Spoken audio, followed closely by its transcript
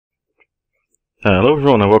Hello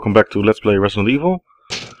everyone and welcome back to Let's Play Resident Evil.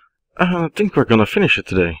 I think we're gonna finish it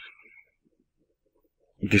today.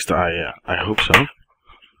 At least I hope so.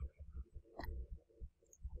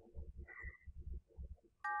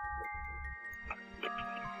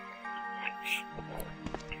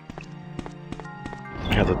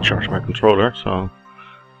 I had to charge my controller, so...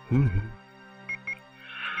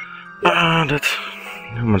 that...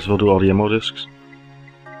 I might as well do all the ammo discs.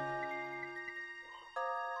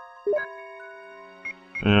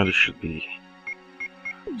 Yeah, this should be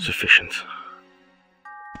sufficient.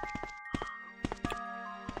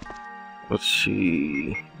 Let's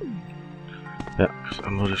see. Yeah, because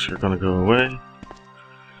ammo discs are gonna go away.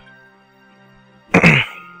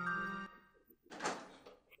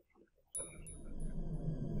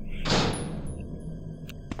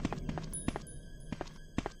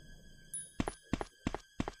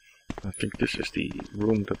 I think this is the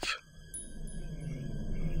room that's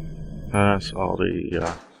has all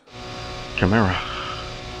the camera.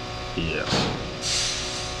 Yes.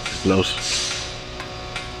 It blows.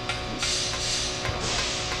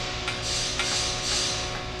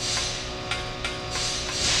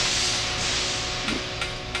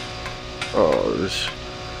 Oh, this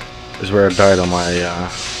is where I died on my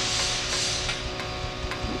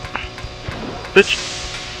bitch.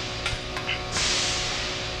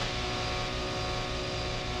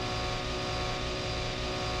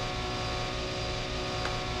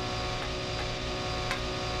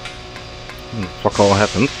 Fuck all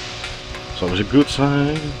happened. So it was a good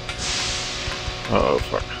sign. Oh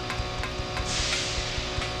fuck.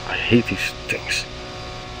 I hate these things.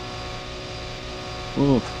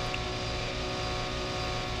 Ooh.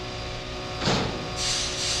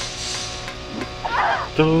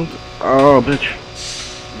 Don't. Oh, bitch.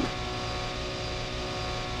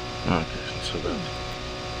 Okay, it's not so bad.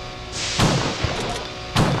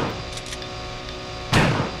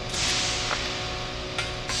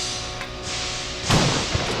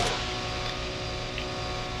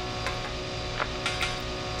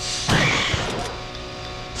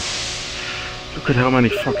 Look at how many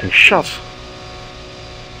fucking shots.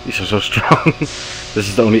 These are so strong. This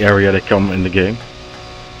is the only area they come in the game.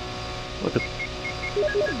 Look at.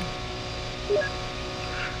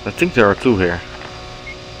 I think there are two here.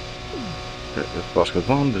 Okay, that's basket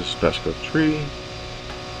 1, this is basket 3.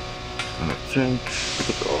 And I think...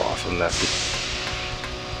 Oh, so nasty.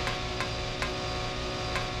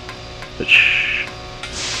 Bitch.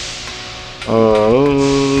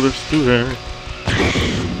 Oh, there's two here.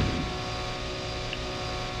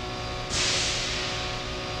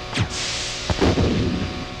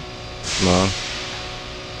 Come on.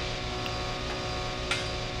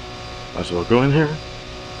 Might as well go in here.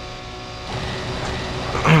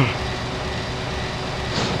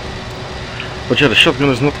 But yeah, the shotgun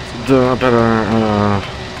is not the better,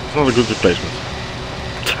 it's not a good replacement.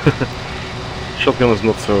 Shotgun is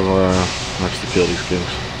not so nice to kill these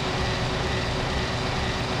things.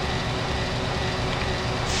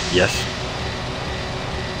 Yes.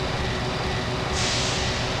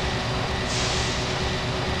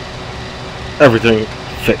 Everything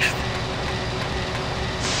fixed.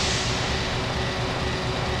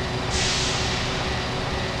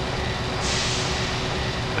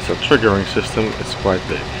 It's a triggering system, it's quite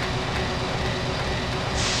big.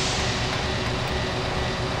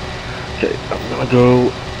 Okay, I'm gonna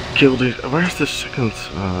go kill these. Where's the second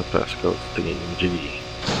passcode thingy? G.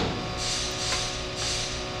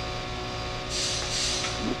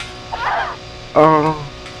 Oh.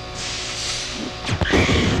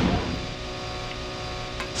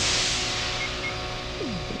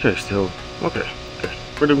 Okay, still. Okay, okay.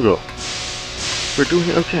 We're doing well. We're doing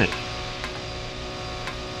okay.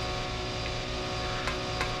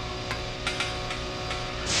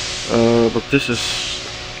 But this is...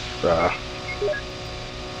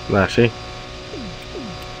 see?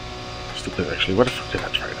 Stupid actually. What the fuck did I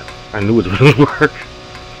try that? I knew it wouldn't work.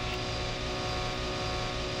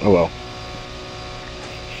 Oh well.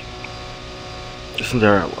 Isn't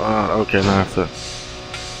there... okay, now I have to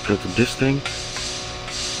go to this thing.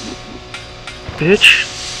 Bitch!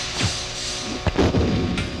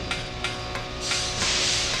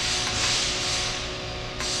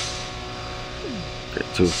 Okay,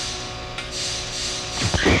 2.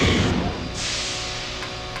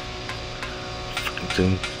 Fucking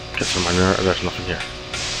thing. Gets on my nerve. There's nothing here.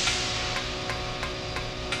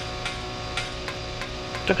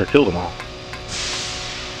 I think I killed them all.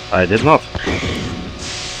 I did not.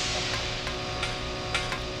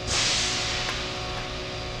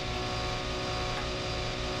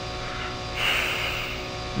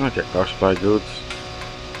 Okay, power supply goods.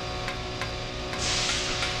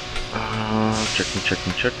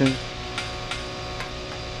 Checking.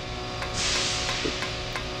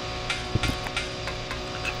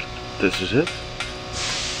 This is it.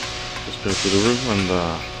 Let's go to the room and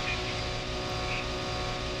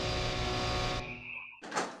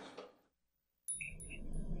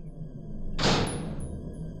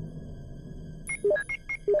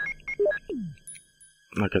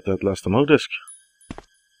I get that last demo disc.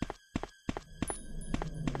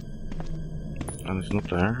 And it's not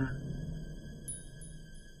there.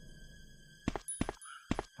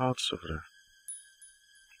 Oh, it's over there.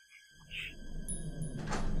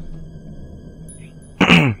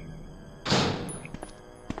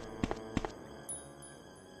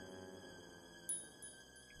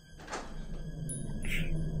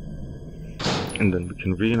 And then we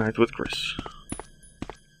can reunite with Chris.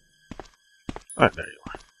 Ah, there you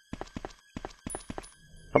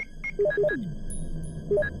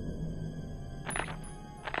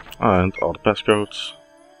are. And all the passcodes.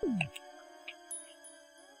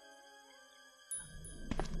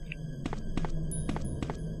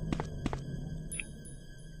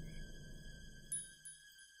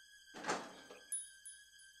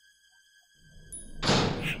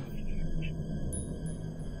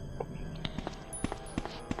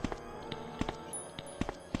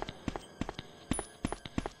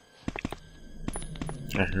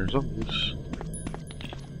 And here's those.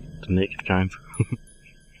 The naked kind.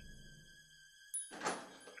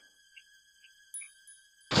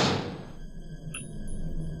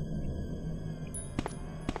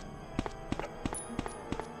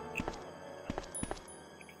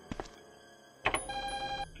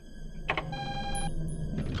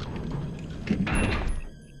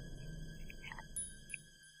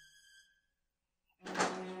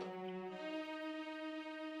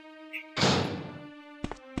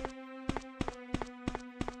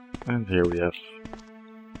 And here we have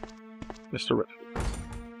Mr. Red.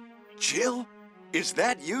 Jill? Is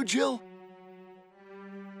that you, Jill?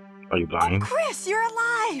 Are you blind? Oh, Chris, you're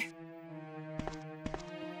alive!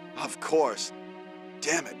 Of course.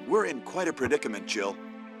 Damn it, we're in quite a predicament, Jill.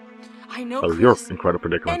 I know, Oh, Chris. you're in quite a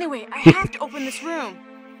predicament. Anyway, I have to open this room.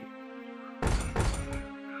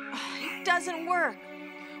 It doesn't work.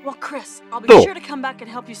 Well, Chris, I'll be sure to come back and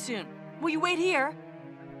help you soon. Will you wait here?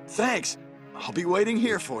 Thanks. I'll be waiting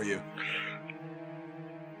here for you.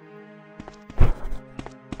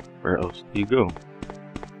 Where else do you go?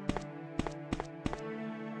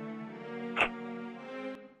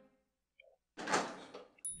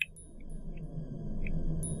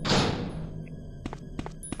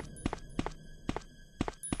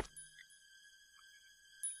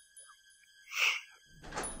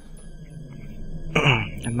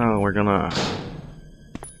 And now we're gonna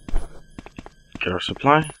get our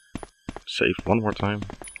supply, save one more time,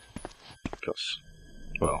 because,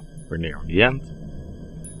 well, we're near the end.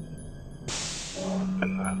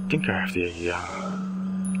 And I think I have the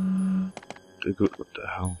good, what the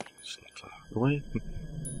hell, it's not the way.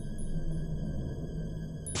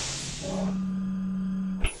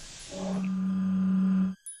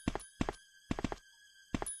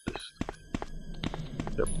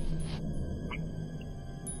 Yep.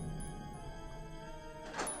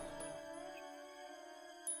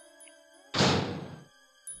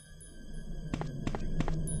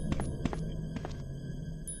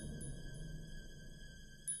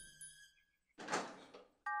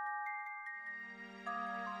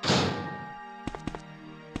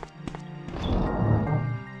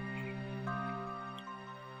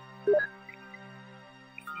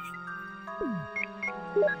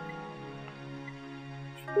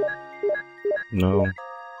 No.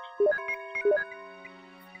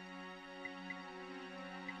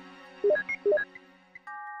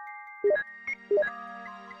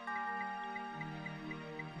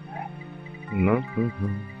 No.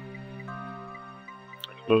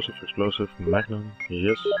 Explosive, magnum,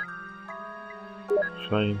 yes.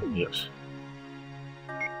 Flame, yes.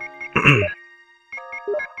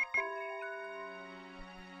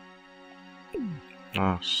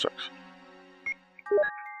 Ah, sucks.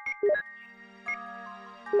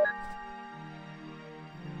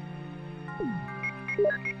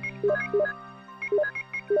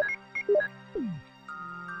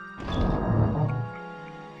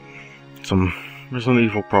 Some Resident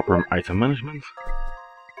Evil proper item management.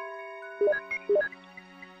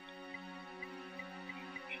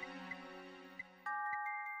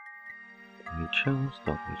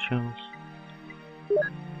 Don't need chills.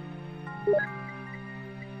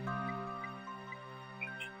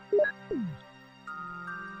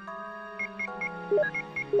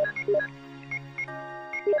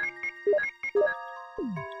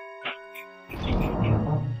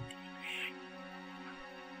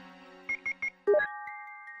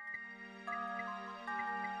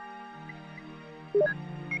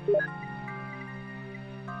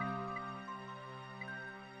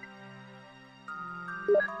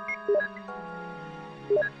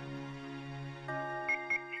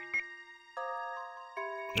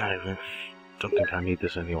 I don't think I need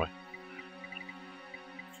this anyway.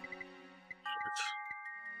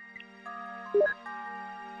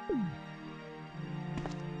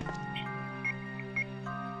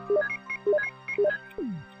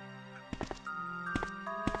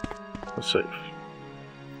 Let's save.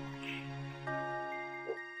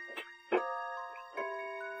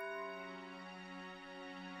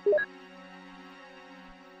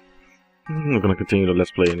 I'm gonna continue the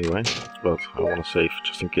Let's Play anyway, but I wanna save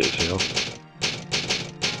just in case, you know.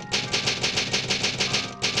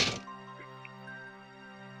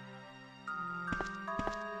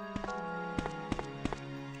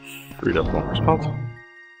 Freed up one more spot.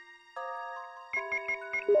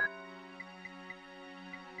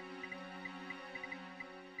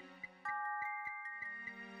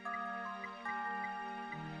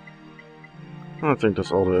 I think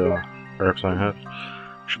that's all the herbs I have.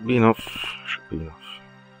 Should be enough. Should be enough.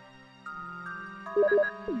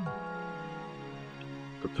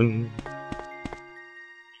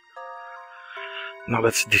 Now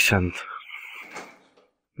let's descend.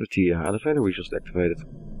 With the elevator we just activated.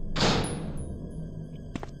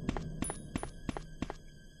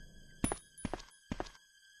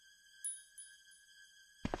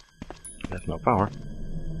 There's no power.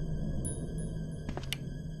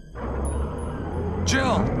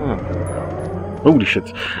 Jill! Oh. Holy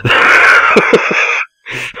shit.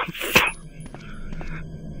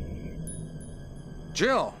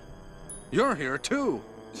 Jill! You're here too!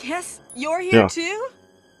 Yes, you're here too?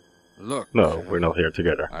 Look. No, we're not here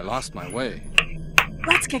together. I lost my way.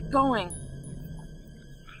 Let's get going.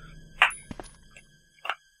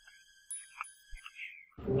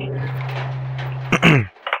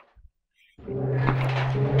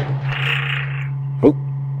 Oh.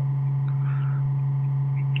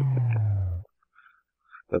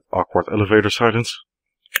 That awkward elevator silence.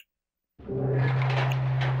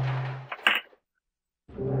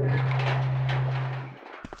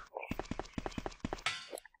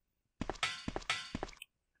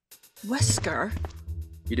 Wesker?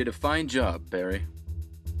 You did a fine job, Barry.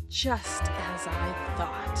 Just as I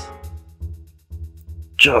thought.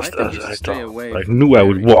 Just I think as you should I stay thought. away I from knew I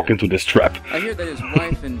would Barry. walk into this trap. I hear that his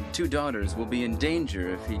wife and 2 daughters will be in danger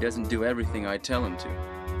if he doesn't do everything I tell him to.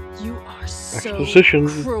 You are so Exposition.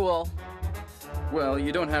 cruel. Well,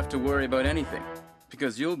 you don't have to worry about anything,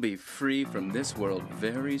 because you'll be free from this world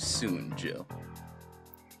very soon, Jill.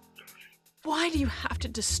 Why do you have to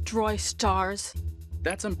destroy stars?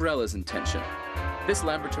 That's Umbrella's intention. This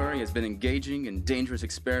laboratory has been engaging in dangerous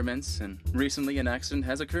experiments, and recently an accident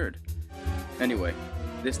has occurred. Anyway,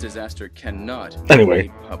 this disaster cannot be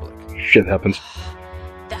made public. Shit happens.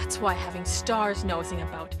 That's why having stars nosing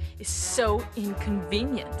about is so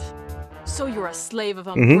inconvenient. So you're a slave of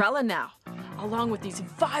Umbrella now, along with these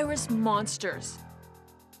virus monsters.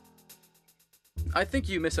 I think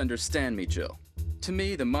you misunderstand me, Jill. To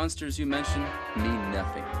me, the monsters you mention mean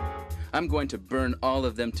nothing. I'm going to burn all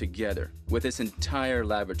of them together with this entire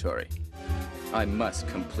laboratory. I must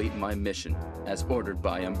complete my mission as ordered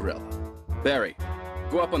by Umbrella. Barry,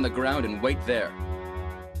 go up on the ground and wait there.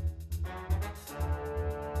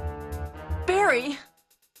 Barry!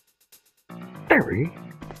 Barry?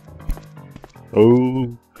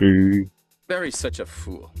 Okay. Barry's such a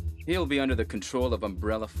fool. He'll be under the control of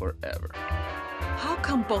Umbrella forever. How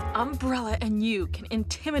come both Umbrella and you can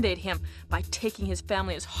intimidate him by taking his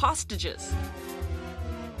family as hostages?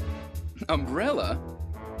 Umbrella?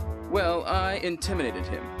 Well, I intimidated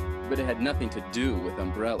him, but it had nothing to do with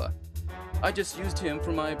Umbrella. I just used him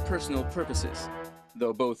for my personal purposes,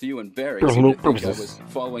 though both you and Barry seem to think I was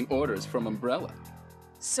following orders from Umbrella.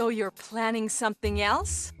 So you're planning something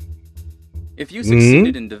else? If you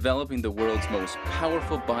succeeded in developing the world's most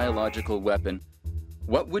powerful biological weapon,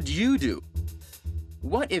 what would you do?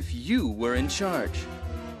 What if you were in charge?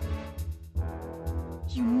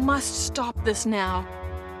 You must stop this now.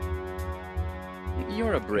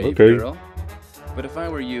 You're a brave girl. But if I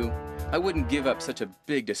were you, I wouldn't give up such a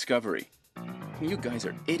big discovery. You guys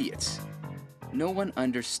are idiots. No one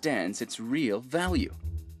understands its real value.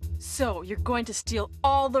 So you're going to steal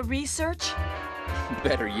all the research?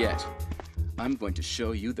 Better yet, I'm going to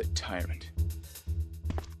show you the tyrant.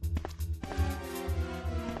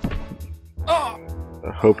 I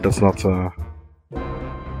hope that's not,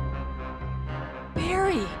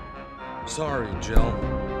 Barry! Sorry, Jill.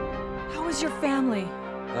 How is your family?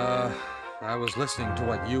 I was listening to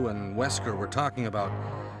what you and Wesker were talking about.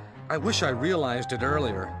 I wish I realized it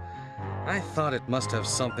earlier. I thought it must have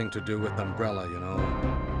something to do with Umbrella, you know.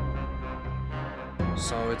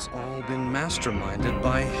 So it's all been masterminded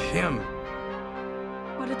by him.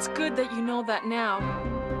 But it's good that you know that now.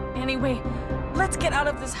 Anyway, let's get out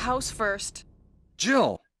of this house first.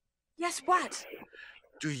 Jill! Yes, what?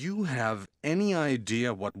 Do you have any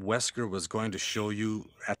idea what Wesker was going to show you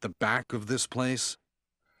at the back of this place?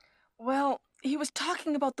 Well, he was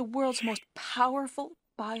talking about the world's most powerful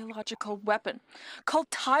biological weapon,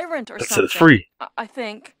 called Tyrant or That said something. it's free. I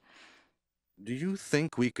think. Do you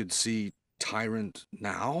think we could see Tyrant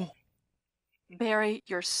now? Barry,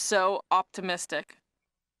 you're so optimistic.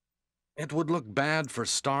 It would look bad for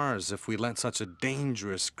Stars if we let such a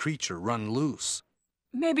dangerous creature run loose.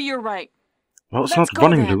 Maybe you're right. Well, it's Let's not go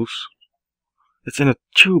running then. loose. It's in a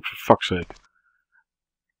tube, for fuck's sake.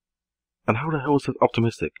 And how the hell is that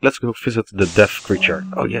optimistic? Let's go visit the deaf creature.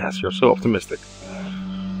 Oh yes, you're so optimistic.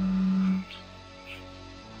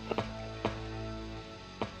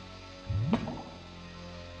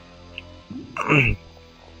 And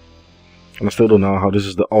I still don't know how this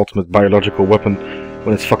is the ultimate biological weapon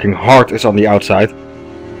when its fucking heart is on the outside.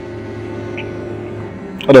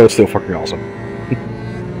 Although it's still fucking awesome.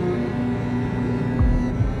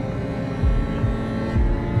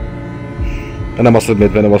 And I must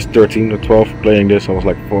admit, when I was 13 or 12 playing this, I was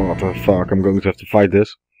like, what the fuck, I'm going to have to fight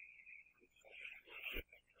this.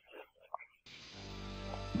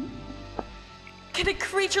 Can a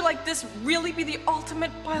creature like this really be the ultimate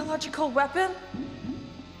biological weapon?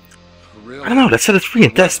 Really? I don't know, let's set it free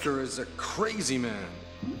and test. Wesker is a crazy man.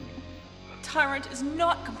 Tyrant is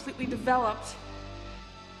not completely developed.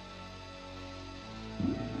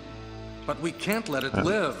 But we can't let it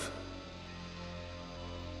live.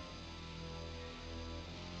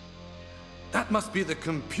 That must be the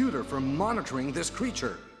computer for monitoring this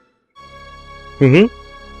creature.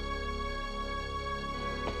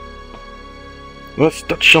 Let's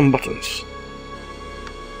touch some buttons.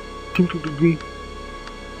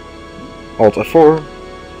 Alt F4.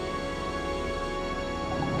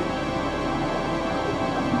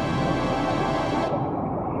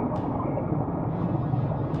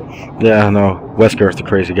 Yeah, no, Wesker is the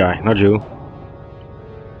crazy guy, not you.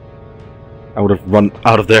 I would have run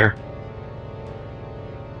out of there.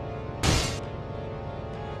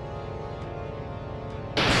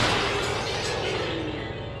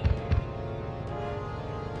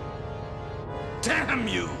 Damn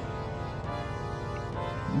you!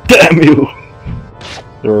 Damn you!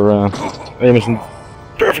 Your aim isn't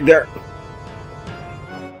perfect there.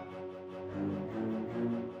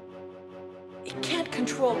 It can't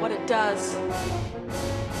control what it does.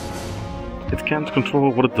 It can't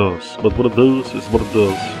control what it does, but what it does is what it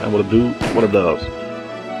does, and what it do, what it does.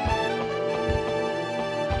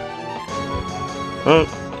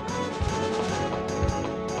 Oh.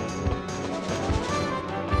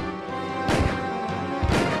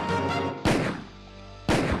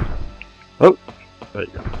 Oh, there you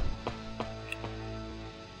go.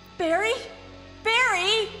 Barry?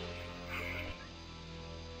 Barry?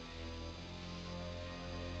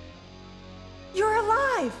 You're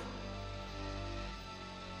alive!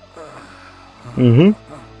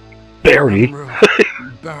 Barely. I'm really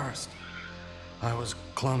embarrassed. I was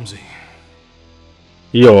clumsy.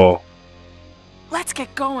 Yo. Let's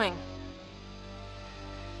get going.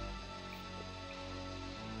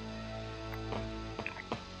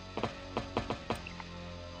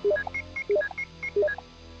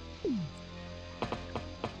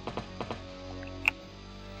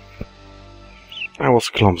 I was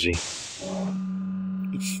clumsy.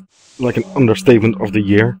 It's like an understatement of the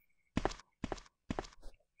year.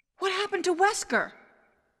 What happened to Wesker?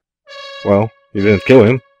 Well, you didn't kill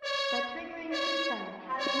him.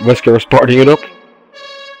 Wesker is partying it up.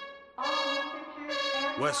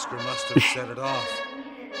 Wesker must have set it off.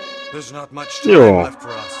 There's not much time Yo. left for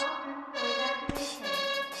us.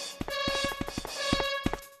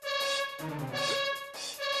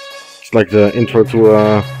 It's like the intro to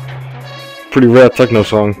a pretty rare techno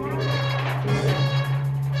song.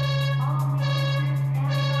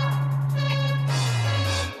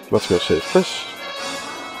 Let's go save this.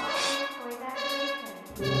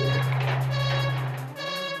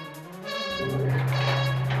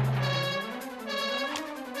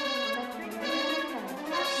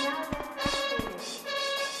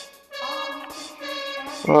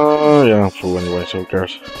 Yeah, I'm full anyway, so who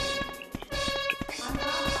cares?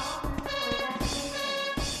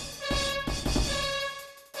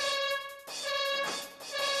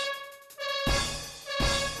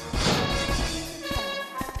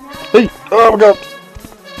 Hey! Oh my god!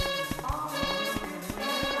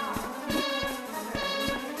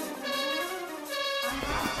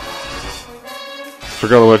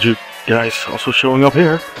 Forgot about you guys also showing up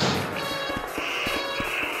here.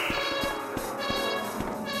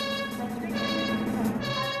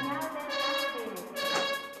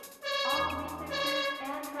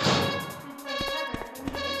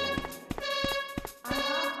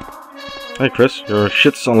 Hey Chris, your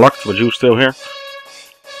shit's unlocked, but you still here?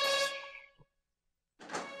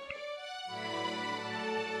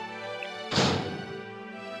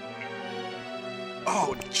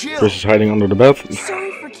 Oh, Jill! Chris is hiding under the bed.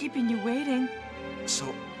 Sorry for keeping you waiting.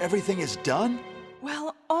 So everything is done?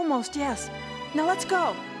 Well, almost, yes. Now let's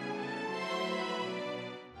go.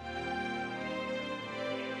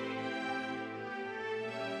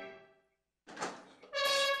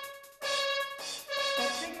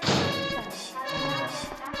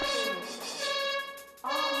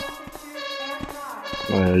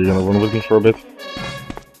 You're gonna run with me for a bit.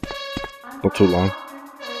 Not too long.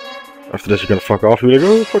 After this, you're gonna fuck off. You're like,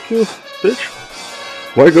 oh, fuck you,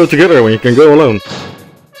 bitch. Why go together when you can go alone?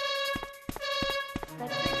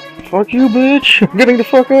 Fuck you, bitch. I'm getting the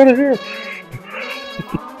fuck out of here.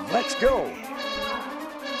 Let's go!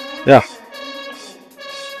 Yeah.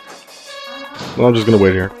 Well, I'm just gonna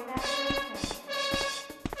wait here.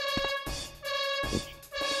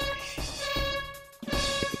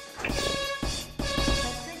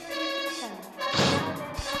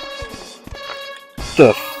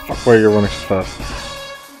 The fuck, why are you running so fast?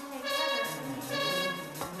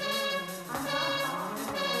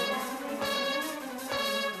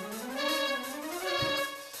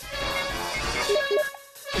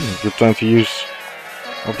 Good time to use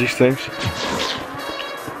all these things.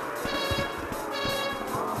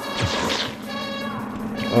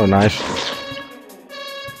 Oh, nice.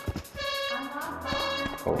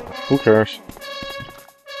 Oh, who cares?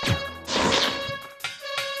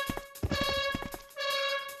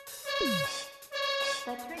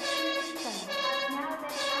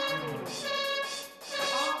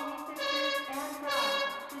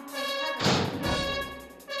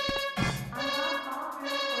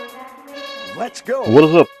 Let's go! What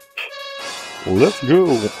is up? Let's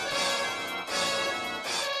go.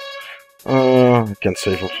 I can't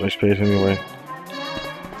save up my space anyway.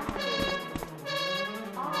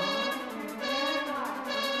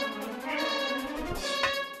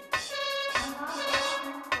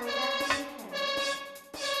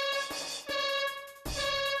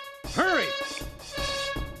 Hurry!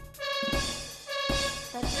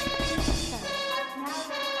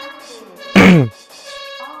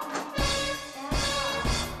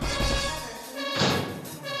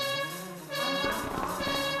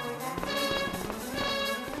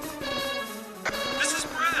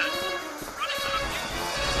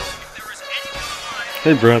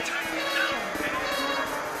 Hey, Brett.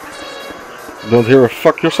 Don't hear a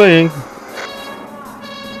fuck you're saying.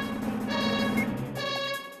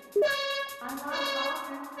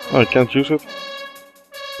 Oh, I can't use it?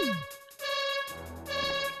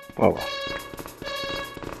 Oh well.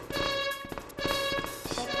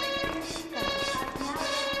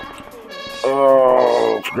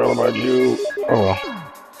 Oh, forgot about you. Oh well.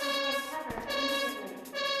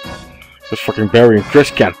 This fucking Barry and Chris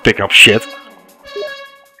can't pick up shit.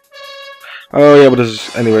 Oh yeah, but this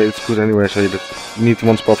is anyway. It's good anyway. So you need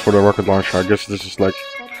one spot for the rocket launcher. I guess this is like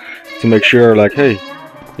to make sure, like, hey,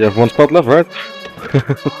 you have one spot left, right? There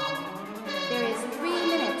is 3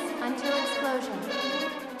 minutes until explosion.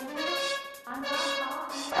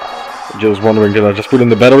 Jill's wondering, did I just put in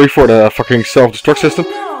the battery for the fucking self-destruct system?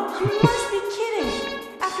 No, you must be kidding.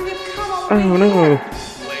 After we've come all the Oh way no. here.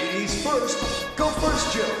 Ladies first! Go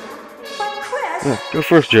first, Jill! But Chris... Yeah, go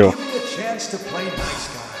first, Jill. Give me a chance to play nice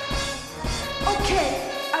guy.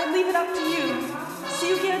 Okay, I leave it up to you. See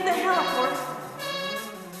you again at the heliport.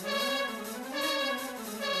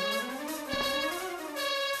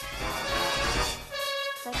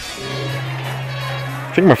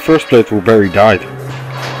 I think my first playthrough, Barry died.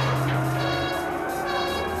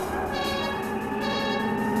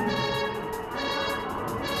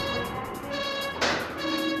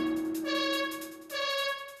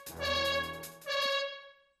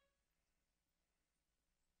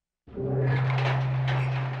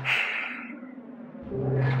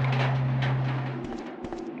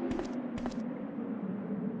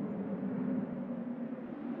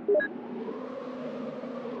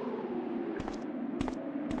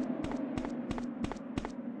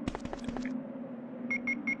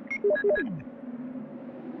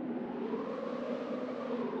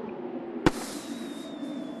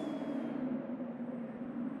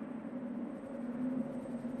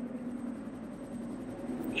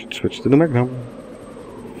 Should switch to the Magnum.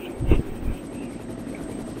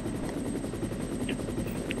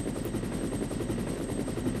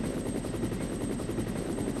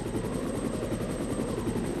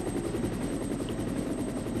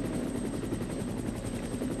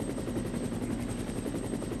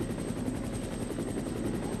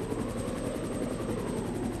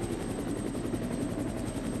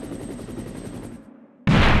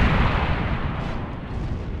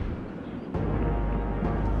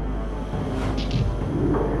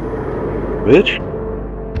 Bitch.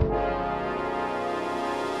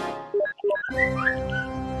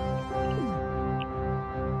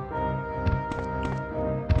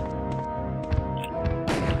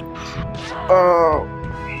 Oh.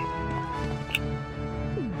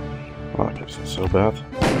 Oh, I guess that's so bad.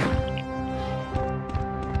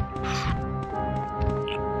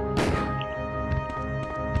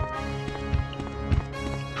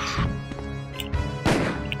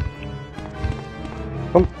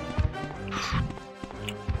 Come.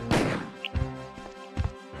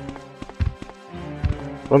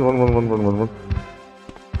 Run.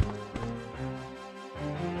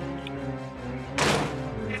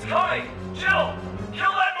 It's coming! Jill!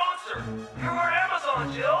 Kill that monster! You're our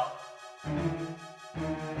Amazon, Jill!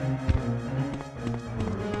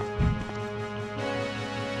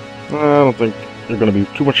 I don't think you're gonna be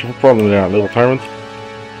too much of a problem there, little tyrant.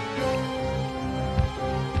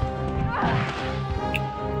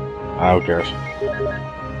 Ah, who cares?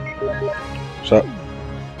 What's up?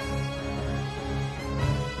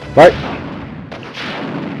 Bye!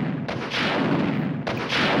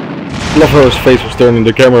 Love how his face was turning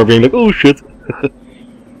the camera being like, oh shit!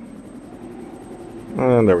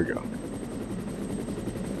 And there we go.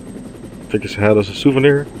 Take his head as a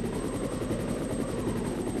souvenir.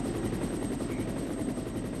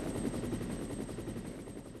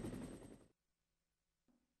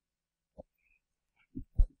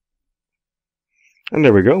 And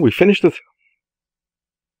there we go, we finished it.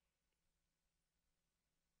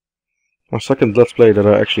 My second Let's Play that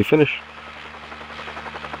I actually finished.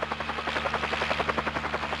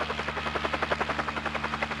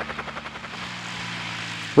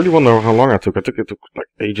 Really wonder how long I took. It took like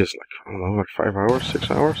ages, like, I don't know, like 5 hours, 6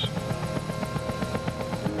 hours?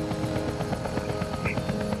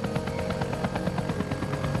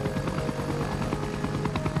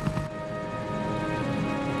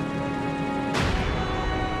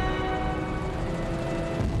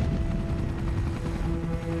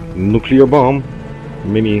 Nuclear bomb,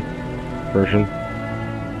 mini version.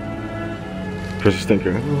 Chris is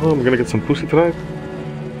thinking, oh, I'm gonna get some pussy tonight.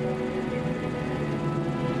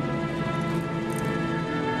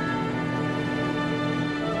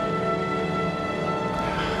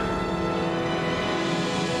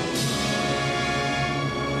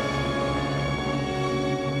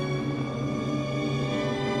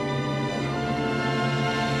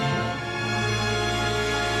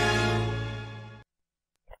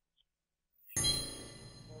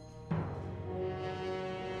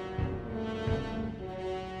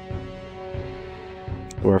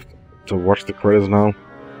 Do I have to watch the credits now?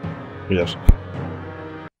 Yes.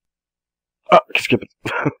 Ah, I can skip it.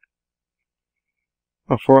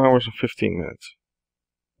 Oh, 4 hours and 15 minutes.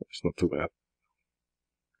 It's not too bad.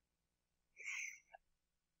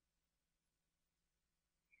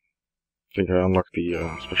 I think I unlocked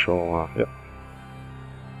the special, yeah.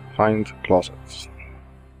 Find closets.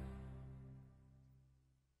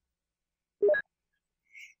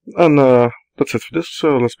 And that's it for this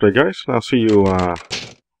Let's Play, guys. I'll see you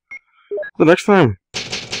the next time.